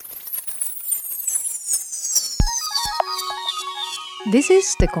This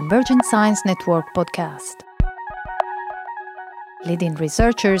is the Convergent Science Network podcast. Leading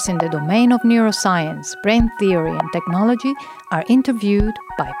researchers in the domain of neuroscience, brain theory, and technology are interviewed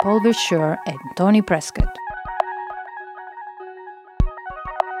by Paul Verschure and Tony Prescott.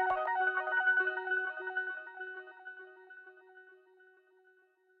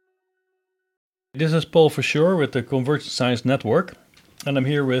 This is Paul Verschure with the Convergent Science Network, and I'm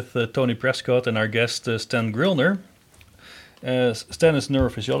here with Tony Prescott and our guest Stan Grillner. Stan is a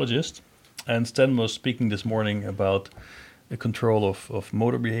neurophysiologist, and Stan was speaking this morning about the control of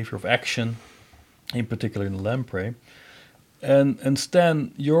motor behavior, of action, in particular in the lamprey. And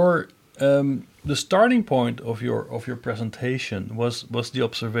Stan, your the starting point of your presentation was the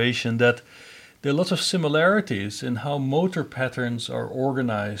observation that there are lots of similarities in how motor patterns are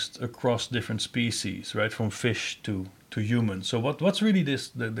organized across different species, right, from fish to humans. So what's really the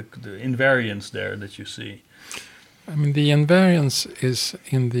invariance there that you see? I mean, the invariance is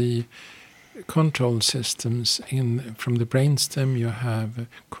in the control systems. From the brainstem, you have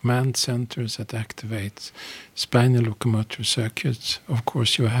command centers that activate spinal locomotor circuits. Of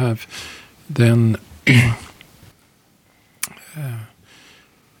course, you have then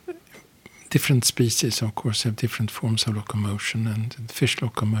different species, of course, have different forms of locomotion, and fish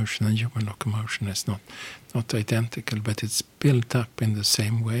locomotion and human locomotion is not identical, but it's built up in the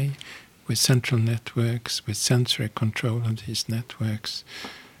same way, with central networks, with sensory control of these networks.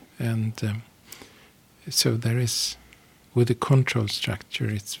 And so there is, with the control structure,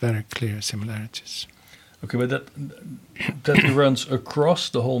 it's very clear similarities. Okay, but that runs across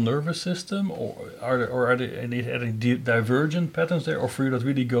the whole nervous system, or are there any divergent patterns there, or for you that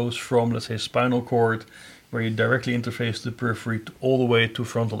really goes from, let's say, spinal cord, where you directly interface the periphery all the way to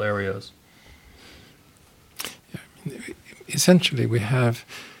frontal areas? Yeah, I mean, essentially, we have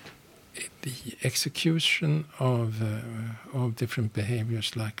the execution of different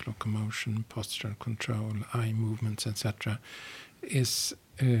behaviors like locomotion, postural control, eye movements, etc., is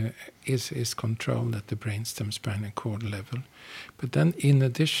controlled at the brainstem spinal cord level. But then, in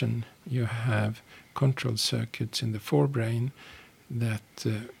addition, you have control circuits in the forebrain that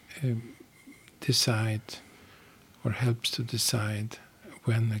decide or helps to decide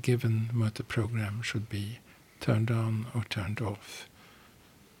when a given motor program should be turned on or turned off.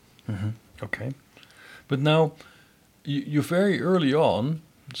 Mm-hmm. Okay. But now, you very early on,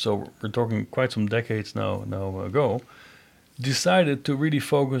 so we're talking quite some decades now ago, decided to really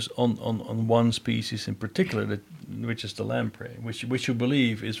focus on one species in particular, which is the lamprey, which you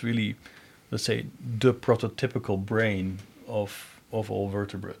believe is really, let's say, the prototypical brain of all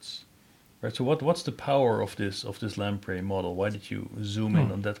vertebrates, right? So what's the power of this lamprey model? Why did you zoom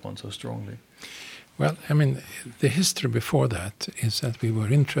in on that one so strongly? Well, I mean, the history before that is that we were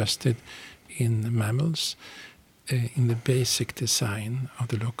interested in mammals, in the basic design of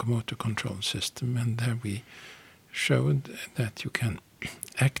the locomotor control system, and there we showed that you can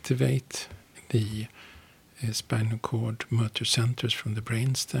activate the spinal cord motor centers from the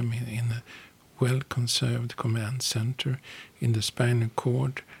brainstem in a well-conserved command center. In the spinal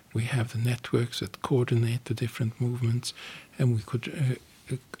cord, we have the networks that coordinate the different movements, and we could,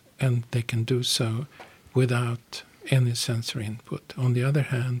 and they can do so without any sensory input. On the other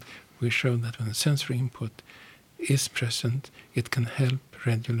hand, we showed that when a sensory input is present, it can help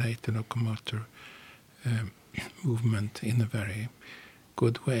regulate the locomotor movement in a very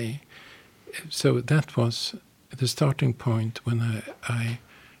good way. So that was the starting point when I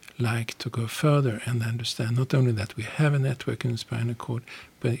like to go further and understand not only that we have a network in the spinal cord,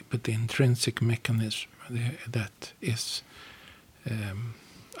 but the intrinsic mechanism that is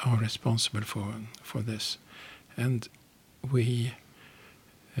are responsible for this. And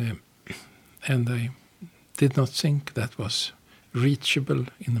I did not think that was reachable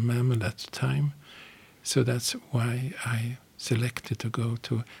in a mammal at the time. So that's why I selected to go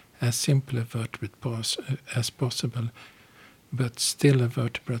to as simple a vertebrate as possible, but still a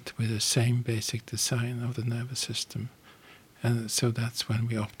vertebrate with the same basic design of the nervous system. And so that's when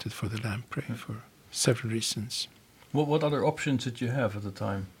we opted for the lamprey for several reasons. What other options did you have at the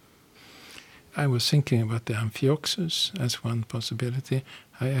time? I was thinking about the Amphioxus as one possibility.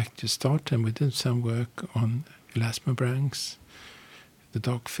 I actually started and we did some work on elasmobranchs, the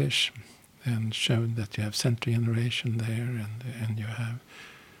dogfish, and showed that you have sensory generation there and you have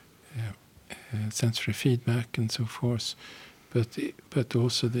sensory feedback and so forth. But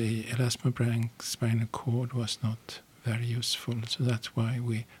also the elasmobranch spinal cord was not very useful, so that's why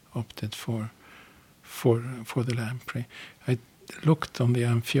we opted for the lamprey. I looked on the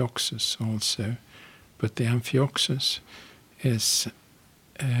Amphioxus also, but the Amphioxus is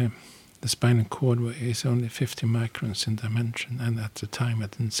the spinal cord is only 50 microns in dimension, and at the time I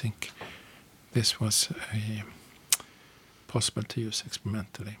didn't think this was possible to use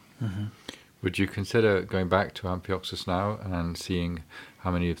experimentally. Mm-hmm. Would you consider going back to Amphioxus now and seeing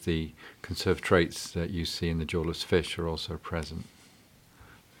how many of the conserved traits that you see in the jawless fish are also present?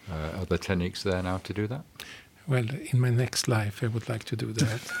 Are there techniques there now to do that? Well, in my next life, I would like to do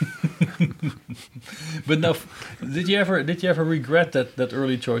that. But now, did you ever regret that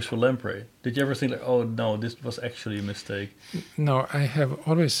early choice for lamprey? Did you ever think like, oh no, this was actually a mistake? No, I have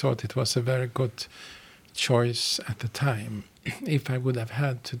always thought it was a very good choice at the time. If I would have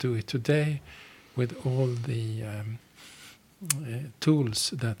had to do it today, with all the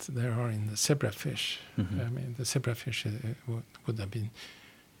tools that there are in the zebrafish, Mm-hmm. I mean, the zebrafish would have been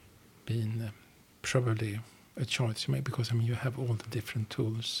probably a choice, because I mean you have all the different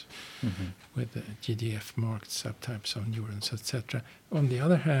tools with the GDF marked subtypes of neurons, etc. On the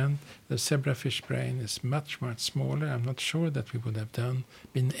other hand, the zebrafish brain is much smaller. I'm not sure that we would have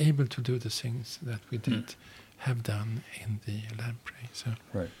been able to do the things that we did have done in the lamprey. So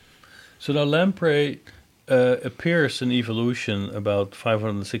right. So now lamprey appears in evolution about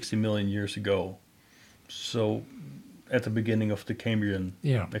 560 million years ago. So at the beginning of the Cambrian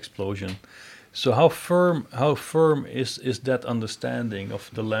explosion. So how firm is that understanding of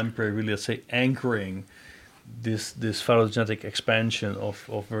the lamprey really, let's say, anchoring this phylogenetic expansion of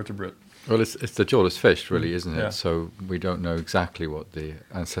vertebrate? Well, it's the jawless fish, really, isn't it? Yeah. So we don't know exactly what the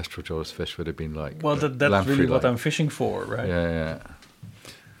ancestral jawless fish would have been like. Well, that's really what I'm fishing for, right? Yeah.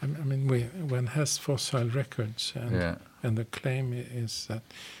 I mean, one has fossil records, and the claim is that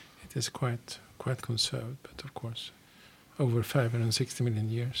it is quite conserved, but of course, over 560 million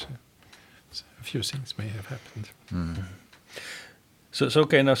years. So a few things may have happened. Mm. So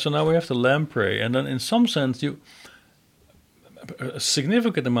okay. Now we have the lamprey, and then in some sense, a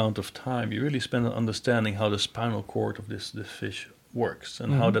significant amount of time you really spend on understanding how the spinal cord of this fish works,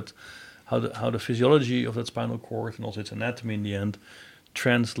 and how the physiology of that spinal cord and also its anatomy in the end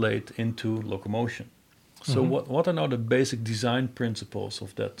translate into locomotion. So what are now the basic design principles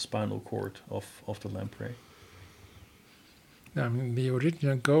of that spinal cord of the lamprey? I mean, the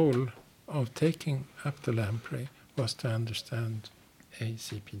original goal of taking up the lamprey was to understand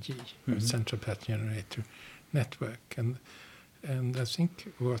ACPG, or Central Pattern Generator Network, and I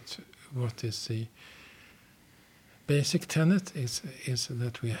think what is the basic tenet is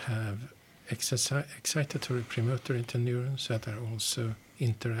that we have excitatory premotor interneurons that are also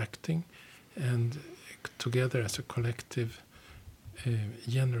interacting and together as a collective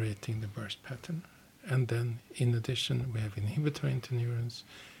generating the burst pattern. And then, in addition, we have inhibitory interneurons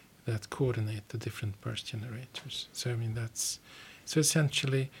that coordinate the different burst generators. So, I mean, so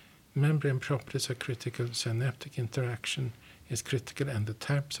essentially, membrane properties are critical, synaptic interaction is critical, and the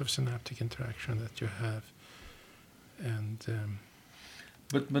types of synaptic interaction that you have. And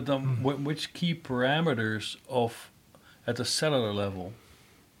which key parameters at the cellular level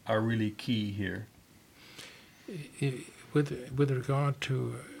are really key here? With regard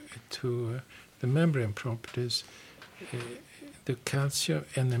to the membrane properties, the calcium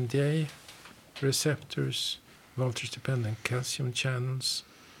NMDA receptors, voltage-dependent calcium channels,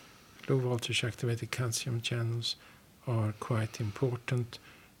 low voltage activated calcium channels are quite important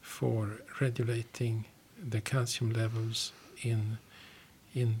for regulating the calcium levels in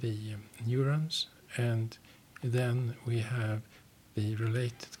the neurons. And then we have the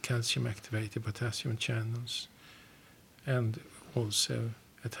related calcium activated potassium channels, and also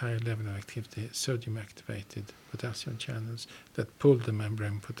at higher level of activity sodium activated potassium channels that pull the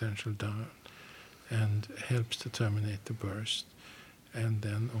membrane potential down and helps to terminate the burst, and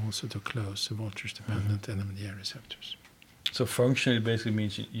then also to close the voltage dependent NMDA receptors. So functionally it basically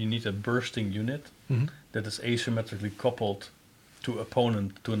means you need a bursting unit that is asymmetrically coupled to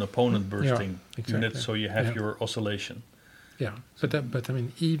an opponent bursting unit, so you have your oscillation. Yeah, but I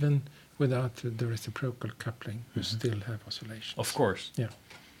mean, even without the reciprocal coupling, you still have oscillations. Of course. Yeah.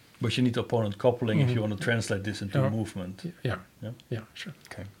 But you need opponent coupling if you want to translate this into movement. Yeah, sure.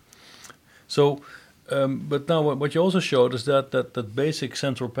 Okay. So, but now what you also showed is that basic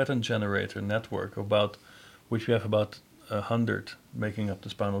central pattern generator network, about which we have about 100 making up the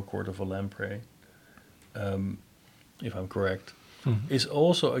spinal cord of a lamprey, if I'm correct, is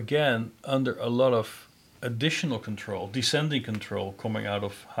also again under a lot of additional control, descending control coming out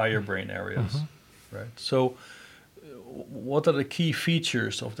of higher brain areas, right? So, what are the key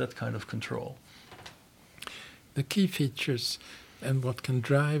features of that kind of control? The key features and what can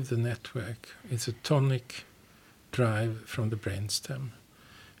drive the network is a tonic drive from the brainstem,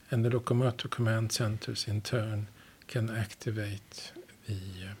 and the locomotor command centers in turn can activate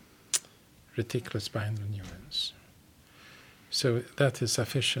reticulospinal neurons. So that is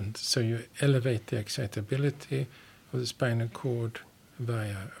sufficient. So you elevate the excitability of the spinal cord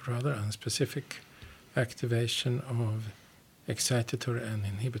via rather unspecific activation of excitatory and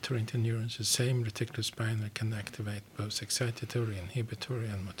inhibitory interneurons. The same reticulospinal can activate both excitatory, inhibitory,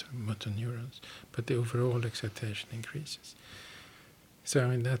 and motor neurons, but the overall excitation increases. So, I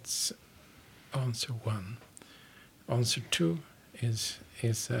mean, that's answer one. Answer two is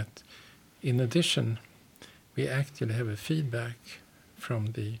that, in addition, we actually have a feedback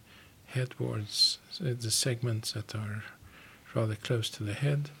from the headwards, so the segments that are rather close to the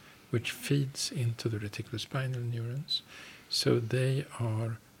head, which feeds into the reticulospinal neurons. So they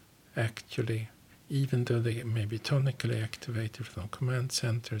are actually, even though they may be tonically activated from command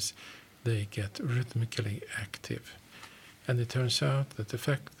centers, they get rhythmically active. And it turns out that the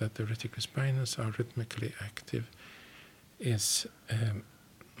fact that the reticulospinals are rhythmically active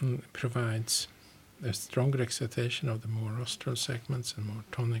provides a stronger excitation of the more rostral segments and more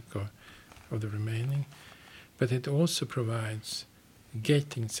tonic of the remaining. But it also provides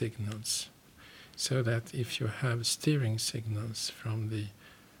gating signals, so that if you have steering signals from the,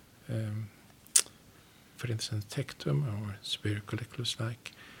 for instance, tectum or superior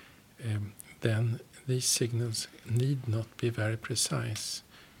colliculus-like, then these signals need not be very precise.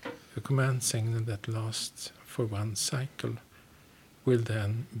 A command signal that lasts for one cycle will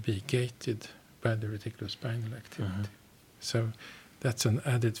then be gated by the reticulospinal activity. So that's an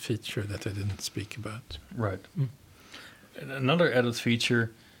added feature that I didn't speak about. Right. And another added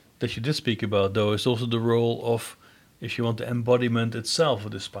feature that you did speak about, though, is also the role of, if you want, the embodiment itself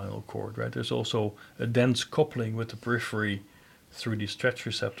of the spinal cord, right? There's also a dense coupling with the periphery through these stretch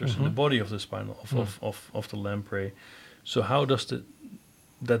receptors in the body of the spinal, of the lamprey. So how does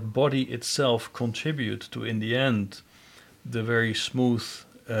that body itself contribute to, in the end, the very smooth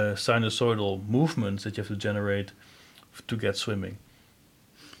sinusoidal movements that you have to generate to get swimming?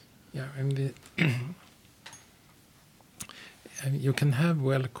 Yeah, and you can have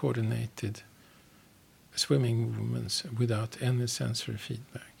well-coordinated swimming movements without any sensory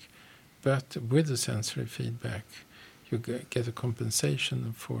feedback. But with the sensory feedback, you get a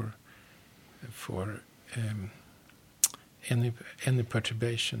compensation for any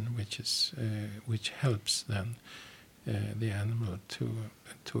perturbation, which helps then the animal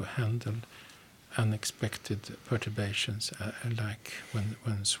to handle unexpected perturbations, like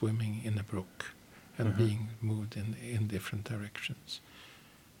when swimming in a brook and being moved in different directions.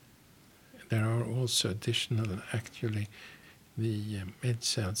 There are also additional, actually, the med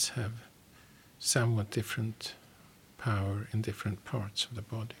cells have somewhat different power in different parts of the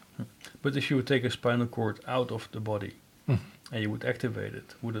body. But if you would take a spinal cord out of the body and you would activate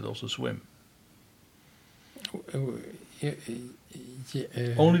it, would it also swim? Only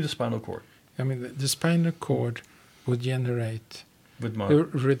the spinal cord? I mean, the spinal cord would generate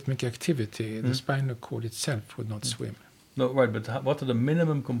rhythmic activity. The spinal cord itself would not swim. No, right, but what are the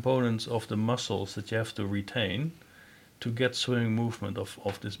minimum components of the muscles that you have to retain to get swimming movement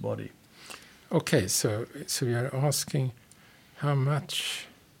of this body? Okay, so we are asking how much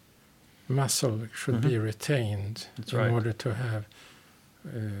muscle should be retained in order to have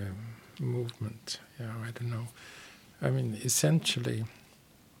movement. Yeah, I don't know. I mean, essentially,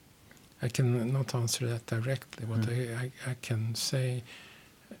 I can not answer that directly. What I can say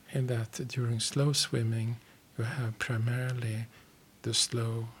is that during slow swimming, you have primarily the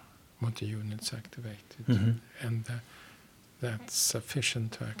slow motor units activated, and that's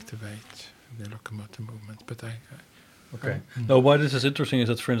sufficient to activate the locomotor movement. But Now, why this is interesting is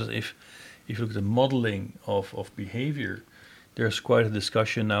that, for instance, if you look at the modeling of behavior, there's quite a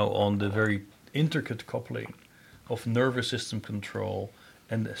discussion now on the very intricate coupling of nervous system control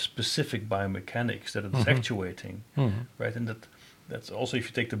and the specific biomechanics that it's actuating, right? And that's also, if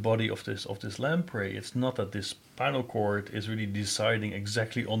you take the body of this lamprey, it's not that this spinal cord is really deciding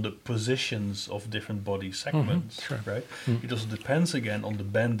exactly on the positions of different body segments, right? It also depends again on the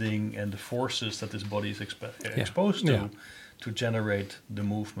bending and the forces that this body is exposed to generate the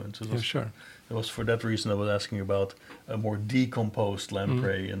movement. So it was for that reason I was asking about a more decomposed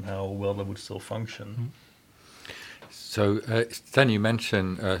lamprey and how well that would still function. So, Sten, you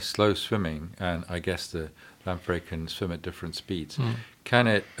mentioned slow swimming, and I guess the lamprey can swim at different speeds. Can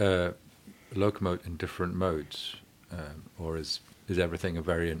it locomote in different modes, or is everything a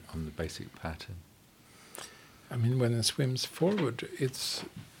variant on the basic pattern? I mean, when it swims forward, it's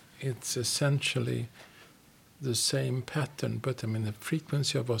essentially the same pattern, but I mean the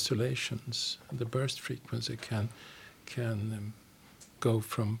frequency of oscillations, the burst frequency can go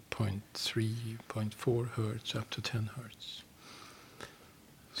from 0.3, 0.4 hertz up to 10 hertz.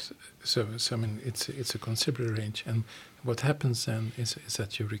 I mean, it's a considerable range, and what happens then is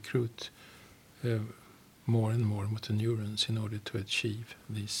that you recruit more and more motor neurons in order to achieve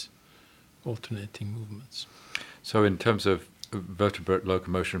these alternating movements. So in terms of vertebrate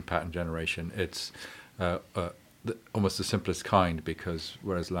locomotion pattern generation, it's almost the simplest kind, because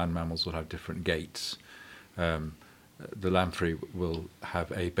whereas land mammals will have different gaits, the lamprey will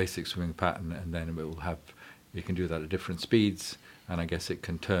have a basic swimming pattern, and then you can do that at different speeds, and I guess it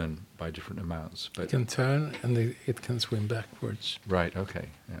can turn by different amounts. But it can turn, and it can swim backwards. Right, okay,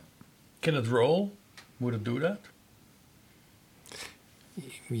 yeah. Can it roll? Would it do that?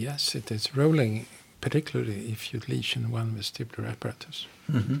 Yes, it is rolling, particularly if you lesion one vestibular apparatus.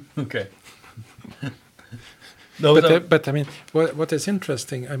 Okay. But I mean, what is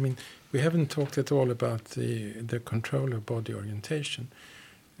interesting, I mean, we haven't talked at all about the control of body orientation,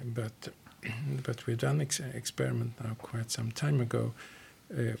 but we've done experiment now quite some time ago,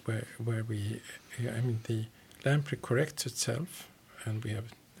 where the lamprey corrects itself, and we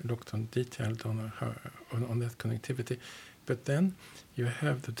have looked on detailed on that connectivity. But then you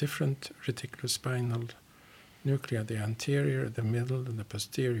have the different reticulospinal nuclei, the anterior, the middle, and the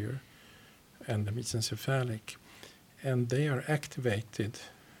posterior, and the mesencephalic, and they are activated,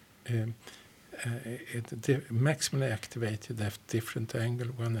 maximally activated at different angle,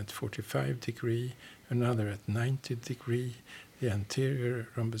 one at 45 degree, another at 90 degree. The anterior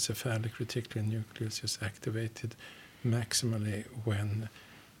rhombocephalic reticular nucleus is activated maximally when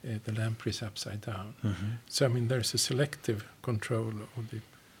the lamprey is upside down. So I mean, there's a selective control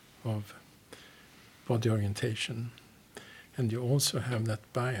of body orientation, and you also have that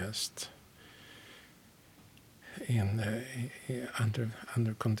biased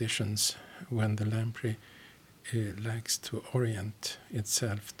under conditions when the lamprey likes to orient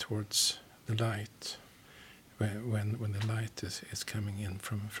itself towards the light, when the light is coming in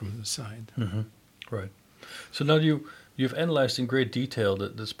from the side. Right. So now you've analyzed in great detail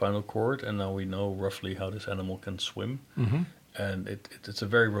the spinal cord, and now we know roughly how this animal can swim, and it's a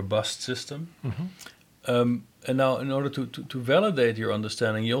very robust system. And now, in order to validate your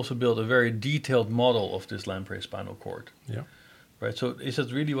understanding, you also built a very detailed model of this lamprey spinal cord. Yeah. Right. So was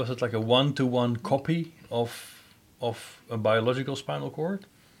it like a 1-to-1 copy of a biological spinal cord?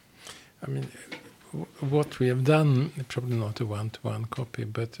 I mean, what we have done, probably not a 1-to-1 copy,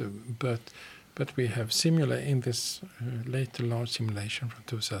 but we have simulated in this later large simulation from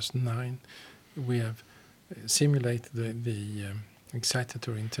 2009. We have simulated the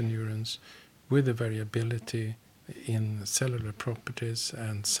excitatory interneurons with the variability in cellular properties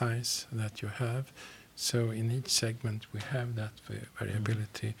and size that you have. So in each segment we have that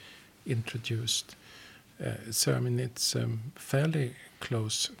variability introduced. So I mean, it's a fairly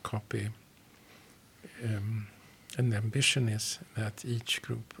close copy, and the ambition is that each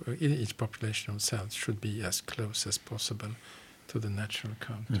group, each population of cells should be as close as possible to the natural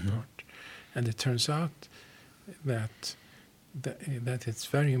counterpart. And it turns out that it's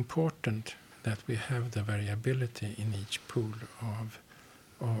very important that we have the variability in each pool of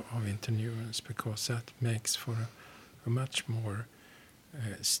interneurons, because that makes for a much more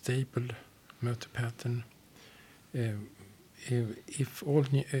stable motor pattern.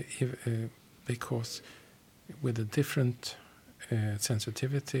 Because with the different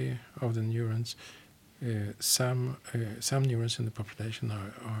sensitivity of the neurons, some neurons in the population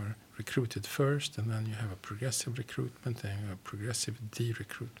are recruited first, and then you have a progressive recruitment and a progressive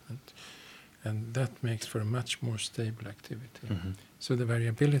de-recruitment. And that makes for a much more stable activity. So the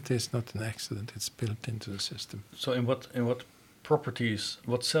variability is not an accident; it's built into the system. So in what properties,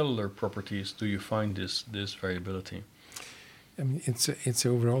 what cellular properties do you find this variability? I mean, it's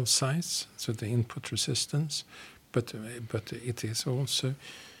overall size, so the input resistance, but it is also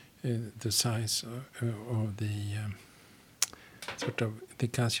the size of the sort of the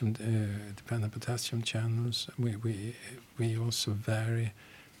calcium dependent potassium channels. We also vary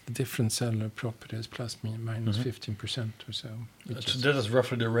different cellular properties, plus minus 15% or so. So that is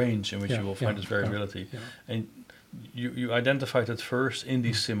roughly the range in which you will find this variability. And you identified it first in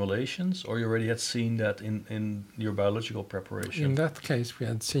these simulations, or you already had seen that in your biological preparation? In that case, we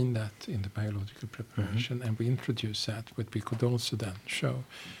had seen that in the biological preparation, and we introduced that, but we could also then show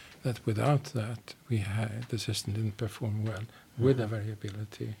that without that, the system didn't perform well. With the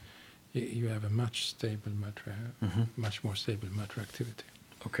variability, you have a much more stable motor activity.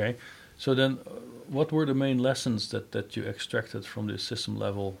 Okay, so then what were the main lessons that you extracted from this system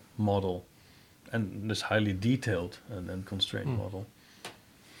level model and this highly detailed and constrained model?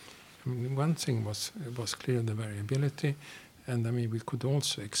 I mean, one thing was clear, the variability, and I mean, we could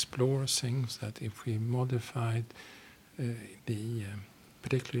also explore things that if we modified the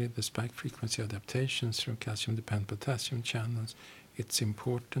particularly the spike frequency adaptations through calcium-dependent potassium channels. It's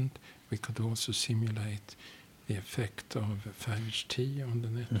important. We could also simulate the effect of 5HT on the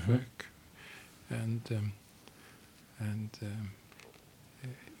network,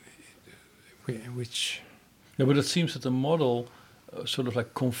 which. Yeah, but it seems that the model sort of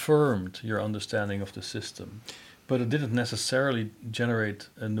like confirmed your understanding of the system, but it didn't necessarily generate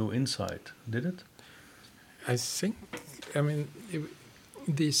a new insight, did it? I think,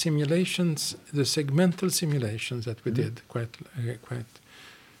 the simulations, the segmental simulations that we did quite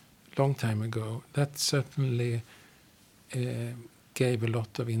long time ago, that certainly gave a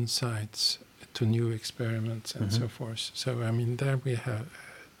lot of insights to new experiments and so forth. So, there we have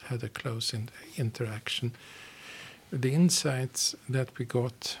had a close interaction. The insights that we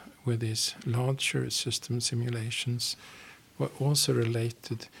got with these larger system simulations were also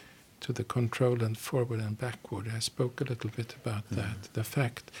related to the control and forward and backward. I spoke a little bit about that. The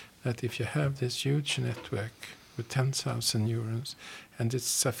fact that if you have this huge network with 10,000 neurons, and it's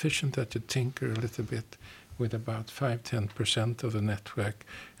sufficient that you tinker a little bit with about 5-10% of the network,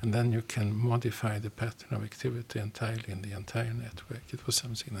 and then you can modify the pattern of activity entirely in the entire network. It was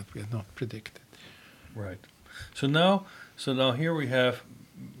something that we had not predicted. Right. So now here we have.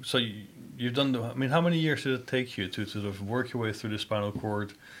 So you've done. How many years did it take you to sort of work your way through the spinal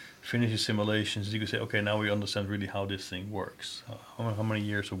cord, finish your simulations? You could say, okay, now we understand really how this thing works. How many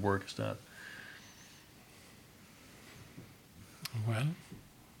years of work is that? Well,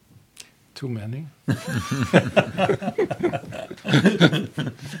 too many.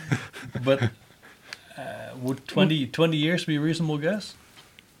 But would 20 years be a reasonable guess?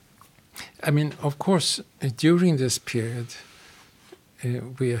 Of course, during this period,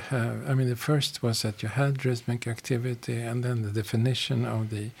 we have, the first was that you had rhythmic activity, and then the definition of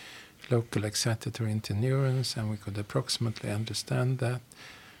the local excitatory interneurons, and we could approximately understand that.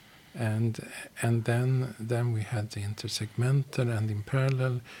 And then we had the intersegmental, and in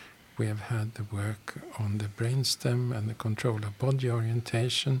parallel, we have had the work on the brainstem and the control of body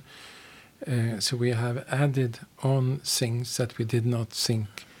orientation. So we have added on things that we did not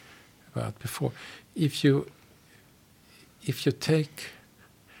think about before. If you take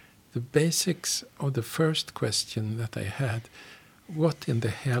the basics of the first question that I had, what in the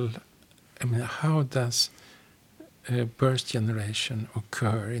hell, how does burst generation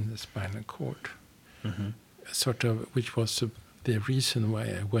occur in the spinal cord? Sort of, which was the reason why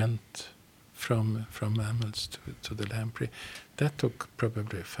I went from mammals to the lamprey. That took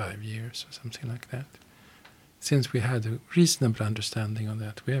probably 5 years or something like that. Since we had a reasonable understanding on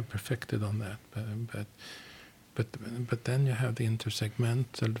that, we have perfected on that. But then you have the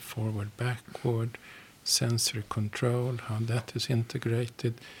intersegmental, forward-backward, sensory control, how that is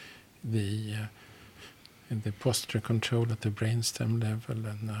integrated, the posture control at the brainstem level,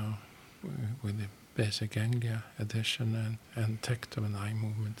 and now with the basic ganglia addition and tactile and eye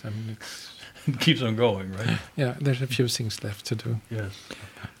movement. It keeps on going, right? Yeah, there's a few things left to do. Yes.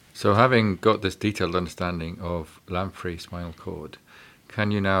 So having got this detailed understanding of lamprey spinal cord, can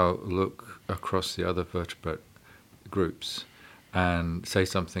you now look across the other vertebrate groups and say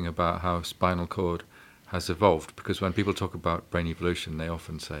something about how spinal cord has evolved? Because when people talk about brain evolution, they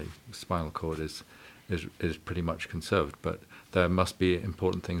often say spinal cord is pretty much conserved, but there must be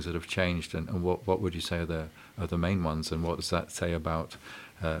important things that have changed, and what would you say are the main ones, and what does that say about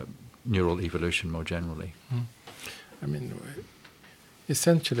neural evolution more generally?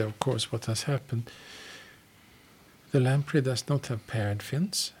 Essentially, of course, what has happened, the lamprey does not have paired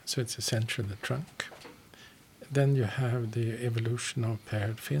fins, so it's essentially the trunk. Then you have the evolution of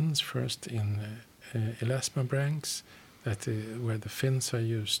paired fins, first in elasmobranchs, where the fins are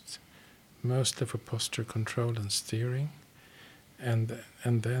used mostly for posture control and steering, and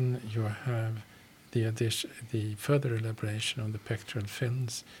then you have the further elaboration of the pectoral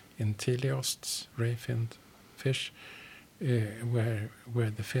fins in teleosts, ray-finned fish, where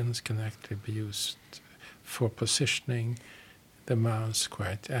the fins can actually be used for positioning the mouse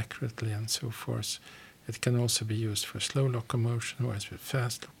quite accurately and so forth. It can also be used for slow locomotion, whereas with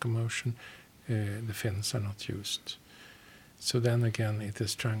fast locomotion, the fins are not used. So then again, it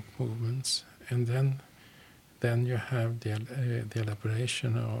is trunk movements, and then you have the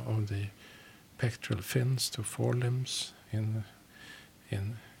elaboration of the pectoral fins to forelimbs in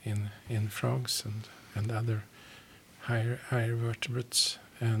frogs and other higher vertebrates,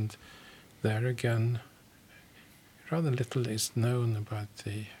 and there again, rather little is known about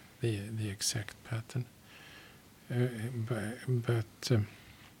the exact pattern, but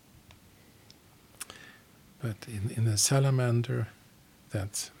in a salamander,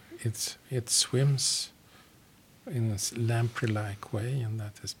 that it swims in a lamprey-like way, and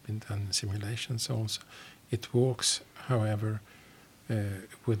that has been done in simulations also. It walks, however,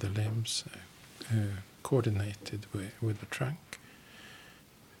 with the limbs coordinated with the trunk.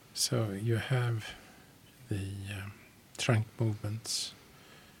 So you have the trunk movements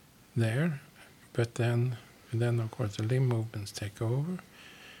there, but then of course the limb movements take over,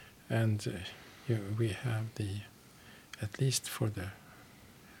 and we have at least for the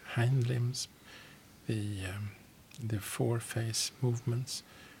hind limbs, the four-face movements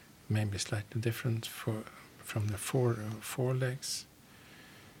may be slightly different from the four legs.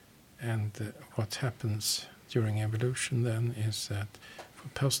 And what happens during evolution then is that for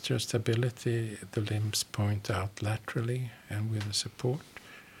posterior stability, the limbs point out laterally and with a support,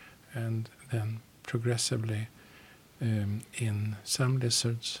 and then progressively in some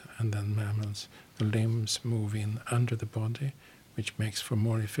lizards and then mammals, the limbs move in under the body, which makes for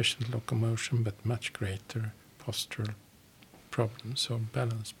more efficient locomotion but much greater postural problems or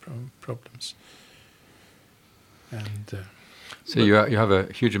balance problems. And so you have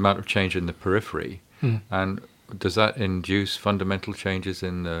a huge amount of change in the periphery, and does that induce fundamental changes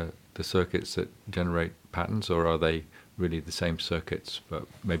in the circuits that generate patterns, or are they really the same circuits but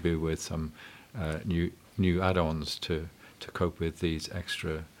maybe with some new add-ons to cope with these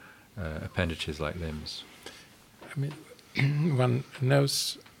extra appendages like limbs? I mean, one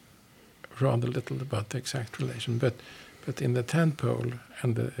knows rather little about the exact relation, but in the tadpole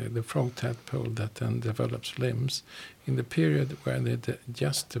and the frog tadpole that then develops limbs, in the period where they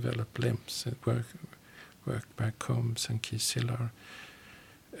just develop limbs, worked by Combs and Keys-Szilard,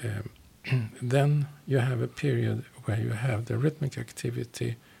 then you have a period where you have the rhythmic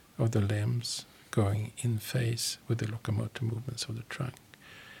activity of the limbs going in phase with the locomotor movements of the trunk.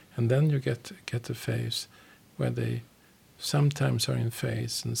 And then you get a phase where they sometimes are in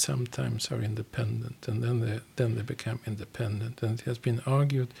phase and sometimes are independent, and then they become independent. And it has been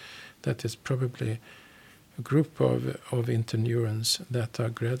argued that it's probably a group of interneurons that are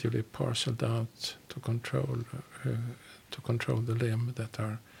gradually parceled out to control the limb, that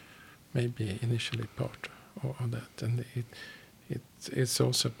are maybe initially part of that. And it's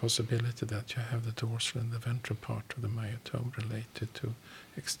also a possibility that you have the dorsal and the ventral part of the myotome related to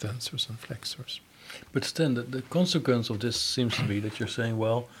extensors and flexors. But Sten, the consequence of this seems to be that you're saying,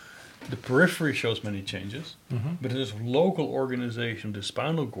 well, the periphery shows many changes, but in this local organization of the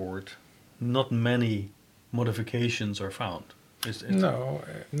spinal cord, not many modifications are found. No.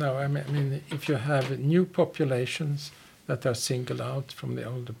 I mean, if you have new populations that are singled out from the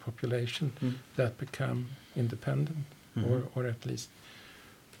older population that become independent, or at least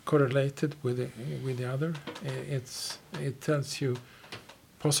correlated with the other, it tells you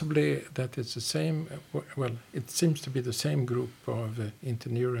possibly that it's the same. Well, it seems to be the same group of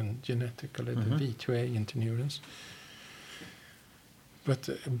interneuron genetically, the V2A interneurons, but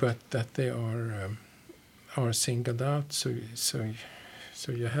that they are singled out. So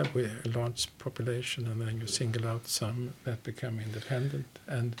you have a large population, and then you single out some that become independent,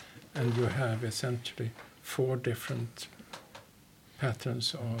 and you have essentially 4 different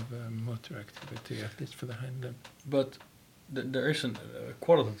patterns of motor activity, at least for the hind limb. But there isn't a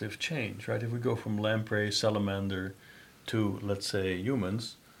qualitative change, right? If we go from lamprey, salamander to, let's say,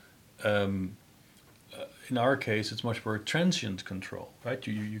 humans, in our case, it's much more transient control, right?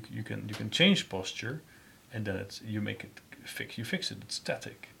 You can change posture, and then you fix it. It's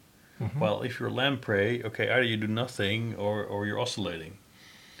static. While if you're lamprey, okay, either you do nothing or you're oscillating,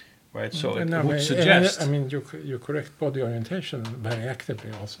 right? So it would suggest. I mean, you correct body orientation very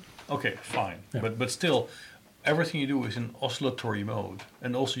actively also. Okay, fine, Yeah. but still, everything you do is in oscillatory mode,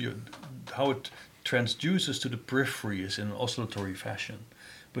 and also how it transduces to the periphery is in an oscillatory fashion.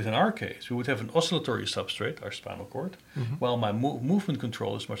 But in our case, we would have an oscillatory substrate, our spinal cord, while my movement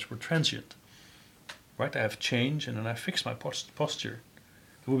control is much more transient. Right? I have change, and then I fix my posture.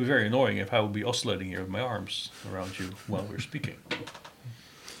 It would be very annoying if I would be oscillating here with my arms around you while we're speaking.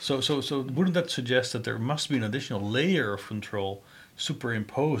 So wouldn't that suggest that there must be an additional layer of control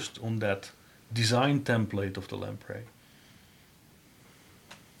superimposed on that design template of the lamprey?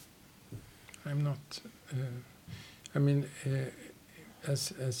 I'm not.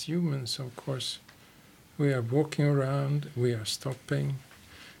 As humans, of course, we are walking around, we are stopping,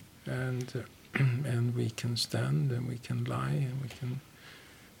 and we can stand, and we can lie, and we can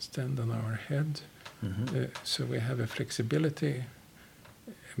stand on our head. So we have a flexibility,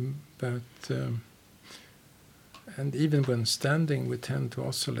 but and even when standing, we tend to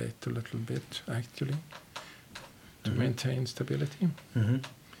oscillate a little bit, actually, to maintain stability.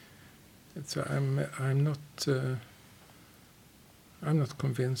 So I'm not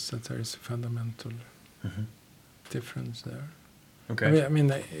convinced that there is a fundamental difference there. Okay. I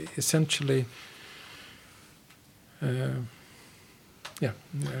mean, essentially,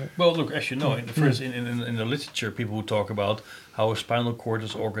 Well, look, as you know, in the literature, people would talk about how a spinal cord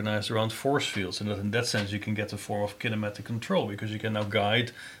is organized around force fields, and that in that sense you can get a form of kinematic control because you can now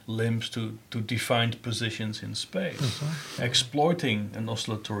guide limbs to defined positions in space, exploiting an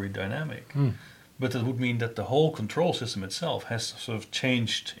oscillatory dynamic. But that would mean that the whole control system itself has sort of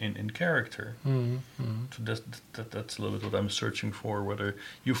changed in character. So that's a little bit what I'm searching for, whether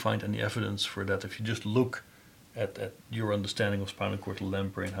you find any evidence for that if you just look at your understanding of spinal cord limb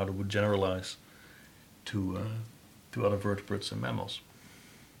brain, how it would generalize to other vertebrates and mammals.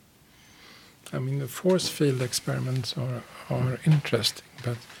 I mean, the force field experiments are interesting,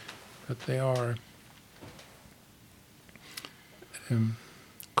 but they are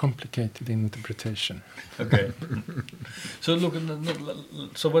complicated in interpretation. Okay. So look,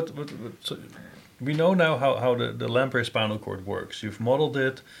 so what so we know now how the lamprey spinal cord works. You've modeled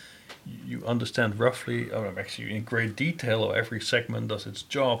it. You understand roughly, or actually in great detail, how every segment does its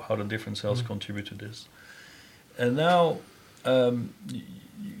job, how the different cells contribute to this. And now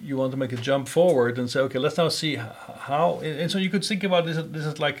you want to make a jump forward and say, okay, let's now see how. And so you could think about this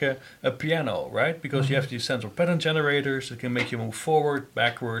is like a piano, right? Because you have these central pattern generators that can make you move forward,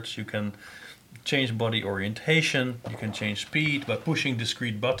 backwards. You can change body orientation. You can change speed by pushing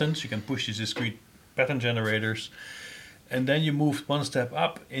discrete buttons. You can push these discrete pattern generators. And then you move one step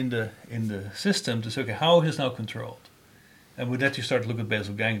up in the system to say, okay, how is this now controlled? And with that, you start to look at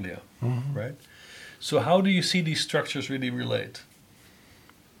basal ganglia, right? So how do you see these structures really relate?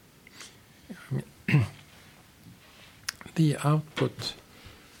 The output,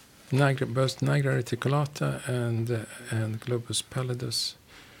 both nigra reticulata and globus pallidus,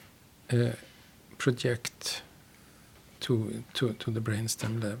 project to the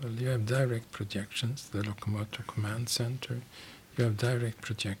brainstem level. You have direct projections, the locomotor command center. You have direct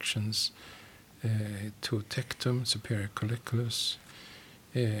projections to tectum, superior colliculus.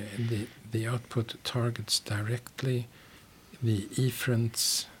 The output targets directly the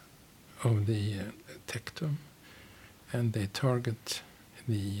efferents of the tectum, and they target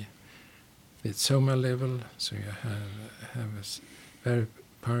the soma level. So you have a very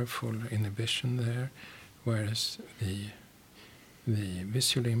powerful inhibition there. Whereas the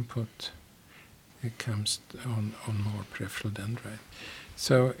visual input, it comes on more peripheral dendrite.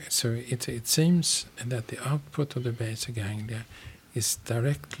 So it seems that the output of the basal ganglia is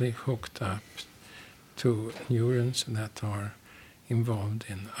directly hooked up to neurons that are involved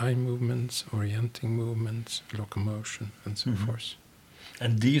in eye movements, orienting movements, locomotion, and so forth.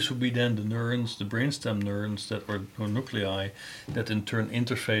 And these would be then the neurons, the brainstem neurons that or nuclei that in turn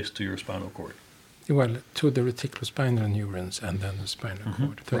interface to your spinal cord. Well, to the reticulospinal neurons and then the spinal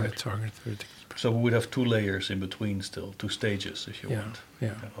cord, to the target reticulospinal. So we would have two layers in between still, two stages if you want.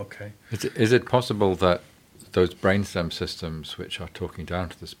 Yeah. Okay. Is it possible that those brainstem systems which are talking down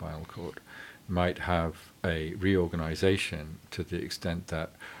to the spinal cord might have a reorganization to the extent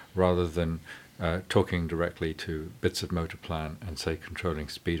that rather than talking directly to bits of motor plan and, say, controlling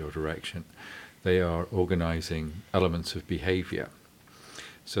speed or direction, they are organizing elements of behavior?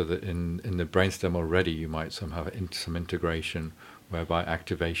 So that in the brainstem already you might somehow have some integration whereby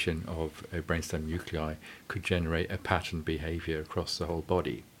activation of a brainstem nuclei could generate a pattern behavior across the whole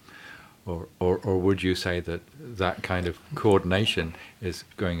body. Or would you say that kind of coordination is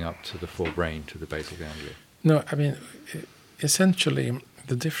going up to the forebrain, to the basal ganglia? No, I mean, essentially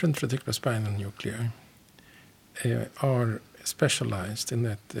the different reticulospinal nuclei are specialized in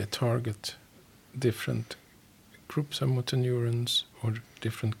that they target different groups of motor neurons or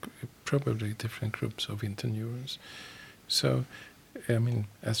probably different groups of interneurons. So, I mean,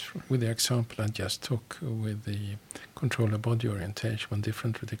 as with the example I just took with the control of body orientation, when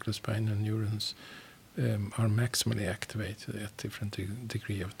different reticulospinal neurons are maximally activated at different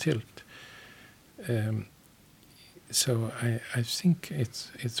degree of tilt. So I think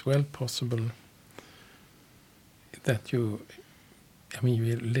it's well possible that you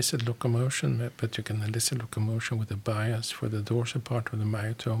elicit locomotion, but you can elicit locomotion with a bias for the dorsal part of the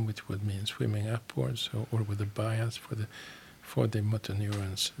myotome, which would mean swimming upwards, or with a bias for the motor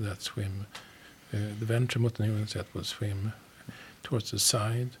neurons that swim, the ventral motor neurons that will swim towards the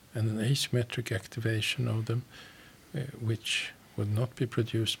side, and an asymmetric activation of them, which would not be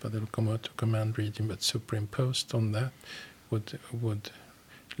produced by the locomotor command region, but superimposed on that would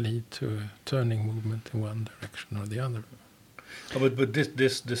lead to a turning movement in one direction or the other. But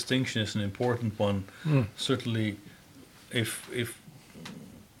this distinction is an important one. Certainly, if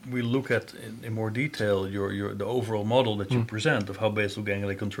we look at in more detail the overall model that you present of how basal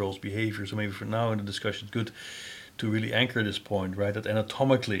ganglia controls behavior. So maybe for now in the discussion, it's good really anchor this point, right? That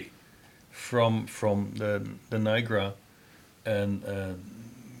anatomically, from the nigra and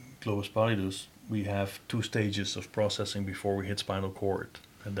globus pallidus, we have 2 stages of processing before we hit spinal cord,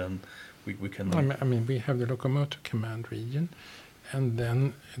 and then we can. I mean, we have the locomotor command region, and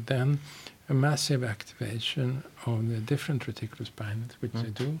then a massive activation of the different reticulospinals, which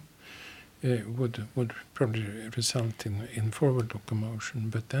they do, would probably result in forward locomotion.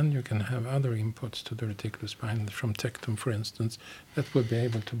 But then you can have other inputs to the reticulospinal from tectum, for instance, that would be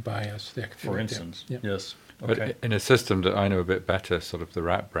able to bias the activity. For instance, yeah. yes. Okay. But in a system that I know a bit better, sort of the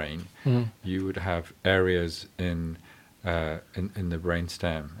rat brain, you would have areas in the brain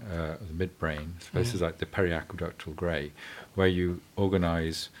stem, the midbrain, spaces like the periaqueductal grey, where you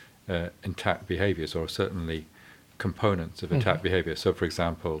organise intact behaviours, or certainly components of intact behaviour. So, for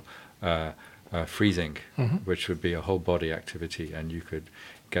example, freezing, which would be a whole body activity, and you could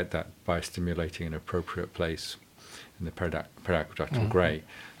get that by stimulating an appropriate place in the periaqueductal grey.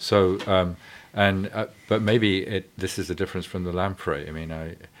 So, but maybe this is a difference from the lamprey. I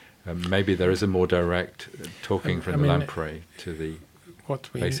mean, maybe there is a more direct talking from the lamprey to the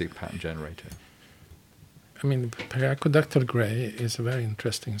basic pattern generator. I mean, periaqueductal grey is a very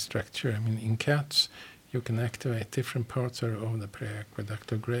interesting structure. I mean, in cats, you can activate different parts of the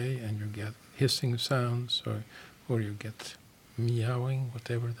periaqueductal grey, and you get hissing sounds, or you get meowing,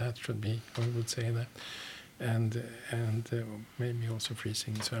 whatever that should be. I would say that, and maybe also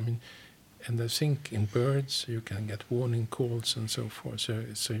freezing. So I mean, and I think in birds you can get warning calls and so forth.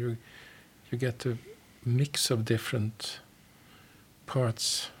 So you get a mix of different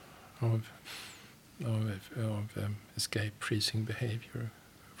parts of escape freezing behavior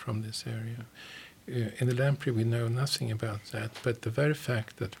from this area. In the lamprey we know nothing about that, but the very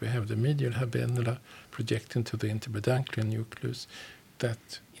fact that we have the medial habenula projecting to the interpeduncular nucleus,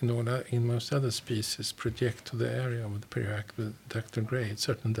 that in most other species project to the area of the periaqueductal grey, it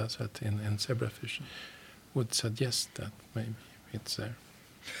certainly does that in zebrafish, would suggest that maybe it's there.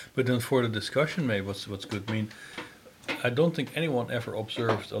 But then for the discussion, maybe what's good. I mean, I don't think anyone ever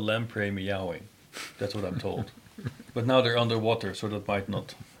observed a lamprey meowing. That's what I'm told. But now they're underwater, so that might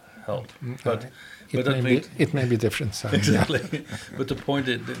not help. But it may be different sounds. Exactly. Yeah. But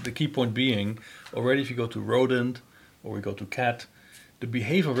the key point being, already if you go to rodent or we go to cat, the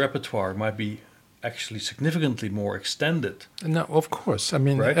behavioral repertoire might be actually significantly more extended. No, of course. I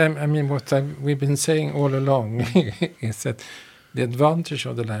mean, right? I mean, what we've been saying all along is that the advantage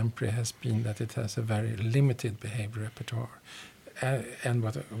of the lamprey has been that it has a very limited behavior repertoire. And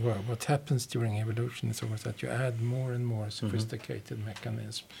what happens during evolution is always that you add more and more sophisticated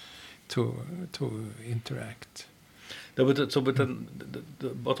mechanisms to interact. No, but then the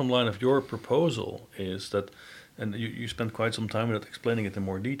bottom line of your proposal is that, and you spent quite some time with it, explaining it in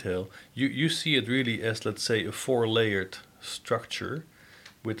more detail. You see it really as, let's say, a 4-layered structure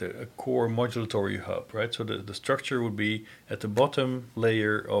with a core modulatory hub, right? So the structure would be at the bottom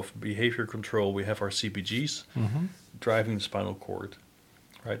layer of behavior control, we have our CPGs driving the spinal cord,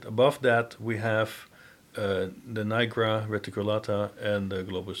 right? Above that, we have the nigra reticulata and the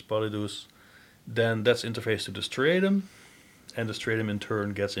globus pallidus. Then that's interfaced to the striatum, and the striatum in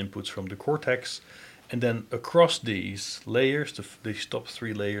turn gets inputs from the cortex. And then across these layers, these top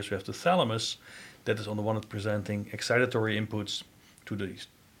 3 layers, we have the thalamus, that is on the one hand presenting excitatory inputs to the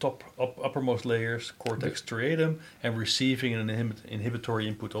uppermost layers, cortex striatum, and receiving an inhibitory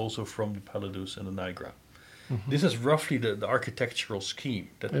input also from the pallidus and the nigra. This is roughly the architectural scheme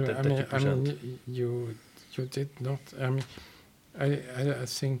that you present. I mean, you did not. I mean, I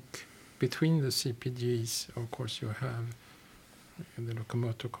think between the CPGs, of course, you have the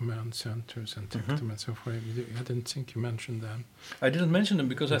locomotor command centers and tectum and so forth. I didn't think you mentioned them. I didn't mention them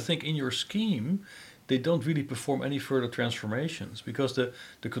because I think in your scheme they don't really perform any further transformations, because the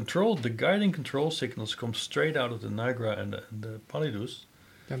guiding control signals come straight out of the nigra and the pallidus.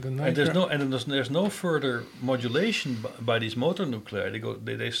 And there's no further modulation by these motor nuclei.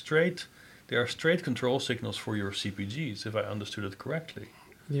 They are straight control signals for your CPGs, if I understood it correctly.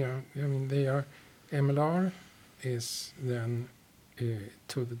 Yeah, I mean they are. MLR is then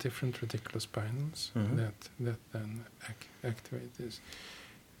to the different reticulospinals that then activate this.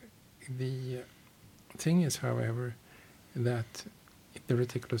 The thing is, however, that the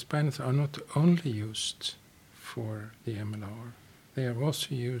reticulospinals are not only used for the MLR. They are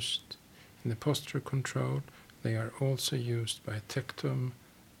also used in the posture control. They are also used by tectum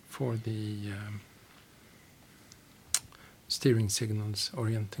for the steering signals,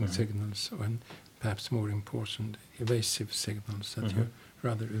 orienting signals, and perhaps more important, evasive signals that you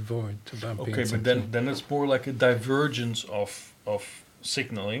rather avoid to bump into. Okay, but then it's more like a divergence of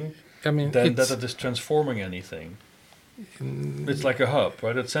signaling than that it is transforming anything. It's like a hub,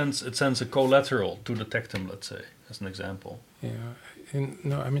 right? It sends a collateral to the tectum, let's say, as an example. Yeah.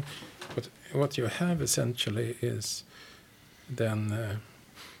 No, I mean, what you have essentially is then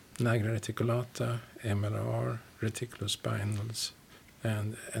nigra reticulata, MLR, reticulospinals,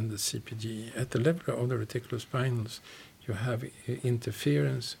 and the CPG. At the level of the reticulospinals, you have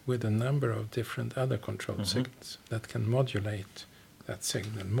interference with a number of different other control signals that can modulate that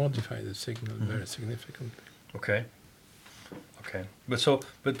signal, modify the signal very significantly. Okay.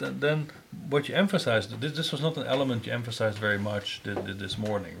 But then what you emphasized, this was not an element you emphasized very much this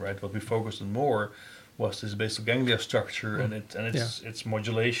morning, right? What we focused on more was this basal ganglia structure and its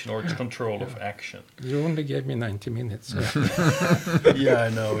modulation or its control of action. You only gave me 90 minutes. Yeah, I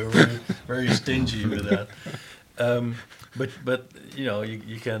know. We're very, very stingy with that. But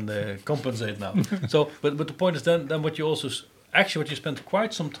you can compensate now. So, but the point is then what you also what you spent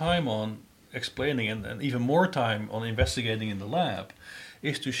quite some time on explaining and even more time on investigating in the lab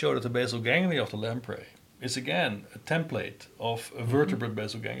is to show that the basal ganglia of the lamprey is again a template of a vertebrate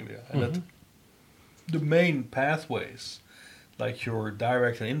basal ganglia, and that the main pathways, like your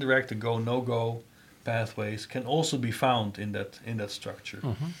direct and indirect, the go-no-go pathways, can also be found in that structure.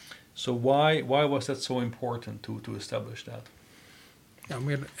 So why was that so important to establish that?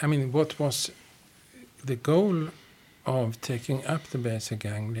 I mean, what was the goal of taking up the basal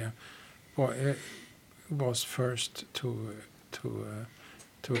ganglia was first to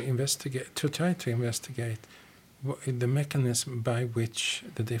investigate, to try to investigate the mechanism by which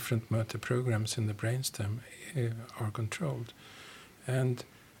the different motor programs in the brainstem are controlled, and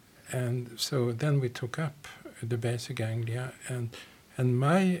so then we took up the basal ganglia, and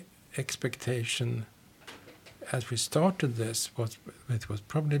my expectation as we started this was it would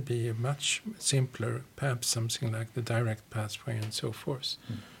probably be a much simpler, perhaps something like the direct pathway and so forth.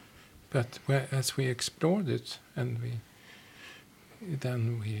 But as we explored it, and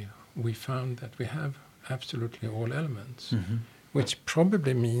we found that we have absolutely all elements, which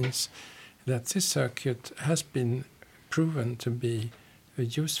probably means that this circuit has been proven to be a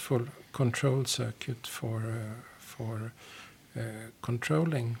useful control circuit for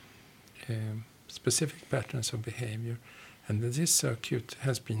controlling specific patterns of behavior, and that this circuit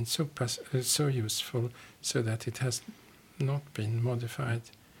has been so useful so that it has not been modified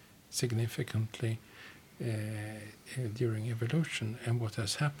significantly during evolution. And what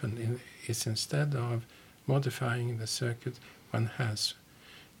has happened is instead of modifying the circuit, one has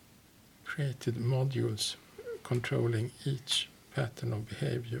created modules controlling each pattern of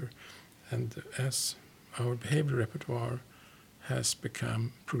behavior. And as our behavior repertoire has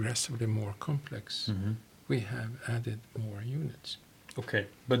become progressively more complex, we have added more units. Okay,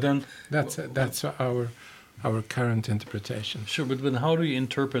 but then that's our current interpretation. Sure, but then how do you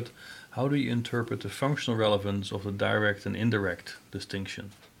interpret the functional relevance of the direct and indirect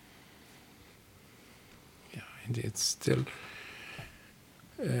distinction? Yeah, it's still.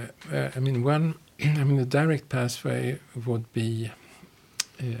 The direct pathway would be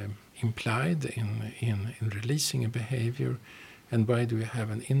implied in releasing a behavior. And why do we have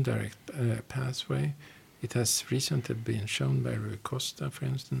an indirect pathway? It has recently been shown by Rui Costa, for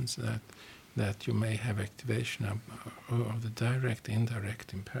instance, that you may have activation of the direct,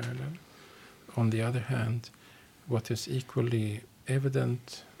 indirect in parallel. On the other hand, what is equally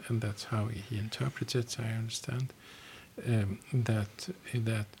evident, and that's how he interprets it, I understand, that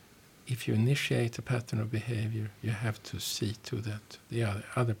if you initiate a pattern of behavior, you have to see to that the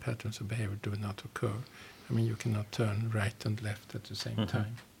other patterns of behavior do not occur. I mean, you cannot turn right and left at the same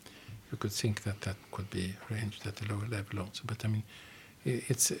time. You could think that could be arranged at a lower level also. But I mean,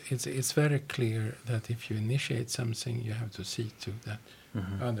 it's very clear that if you initiate something, you have to see to that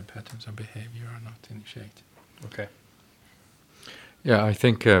other patterns of behavior are not initiated. Okay. Yeah, I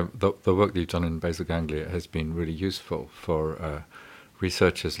think the work that you've done in basal ganglia has been really useful for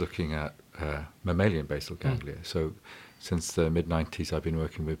researchers looking at mammalian basal ganglia. So since the mid-90s, I've been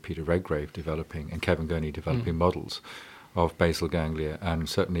working with Peter Redgrave and Kevin Gurney developing models of basal ganglia. And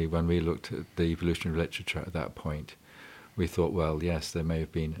certainly when we looked at the evolutionary literature at that point, we thought, well, yes, there may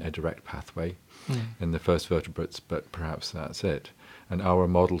have been a direct pathway in the first vertebrates, but perhaps that's it. And our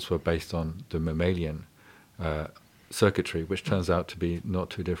models were based on the mammalian circuitry, which turns out to be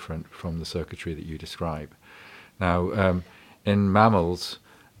not too different from the circuitry that you describe. Now, in mammals,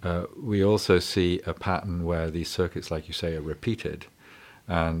 we also see a pattern where these circuits, like you say, are repeated,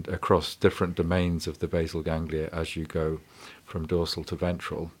 and across different domains of the basal ganglia as you go from dorsal to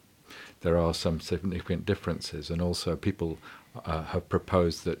ventral, there are some significant differences. And also people have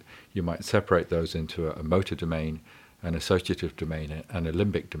proposed that you might separate those into a motor domain an associative domain, and a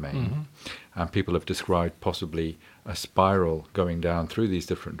limbic domain. And people have described possibly a spiral going down through these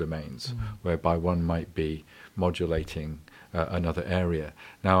different domains, whereby one might be modulating another area.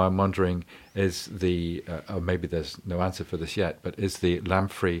 Now I'm wondering, is or maybe there's no answer for this yet, but is the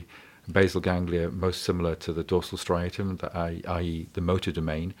Lamprey basal ganglia most similar to the dorsal striatum, i.e. the motor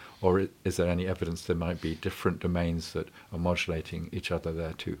domain, or is there any evidence there might be different domains that are modulating each other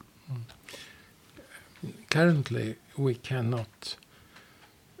there too? Currently, we cannot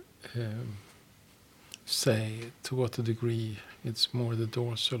say to what degree it's more the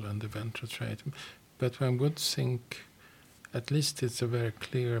dorsal and the ventral striatum, but one would think at least it's a very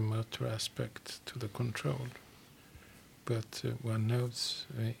clear motor aspect to the control. But one knows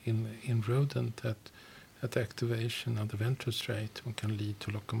in rodent that activation of the ventral striatum can lead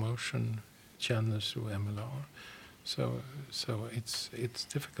to locomotion channels through MLR. So it's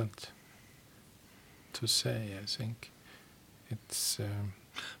difficult to say. I think it's.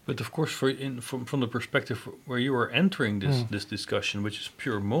 But of course, from the perspective where you are entering this discussion, which is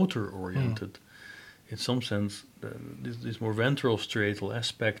pure motor oriented, in some sense, these more ventral striatal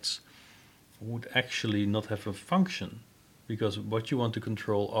aspects would actually not have a function, because what you want to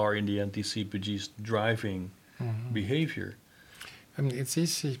control are in the end these CPG's driving behavior. I mean, it's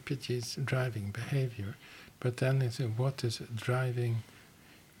these CPG's driving behavior, but then it's what is driving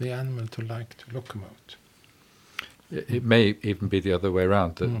the animal to like to locomote. It may even be the other way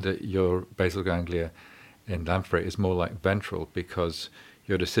around, that your basal ganglia in lamprey is more like ventral, because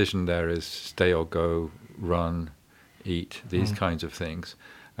your decision there is stay or go, run, eat, these kinds of things.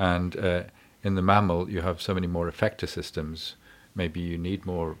 And in the mammal, you have so many more effector systems. Maybe you need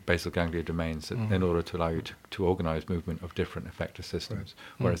more basal ganglia domains in order to allow you to organize movement of different effector systems.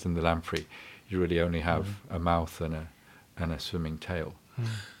 Right. Whereas in the lamprey, you really only have a mouth and a swimming tail.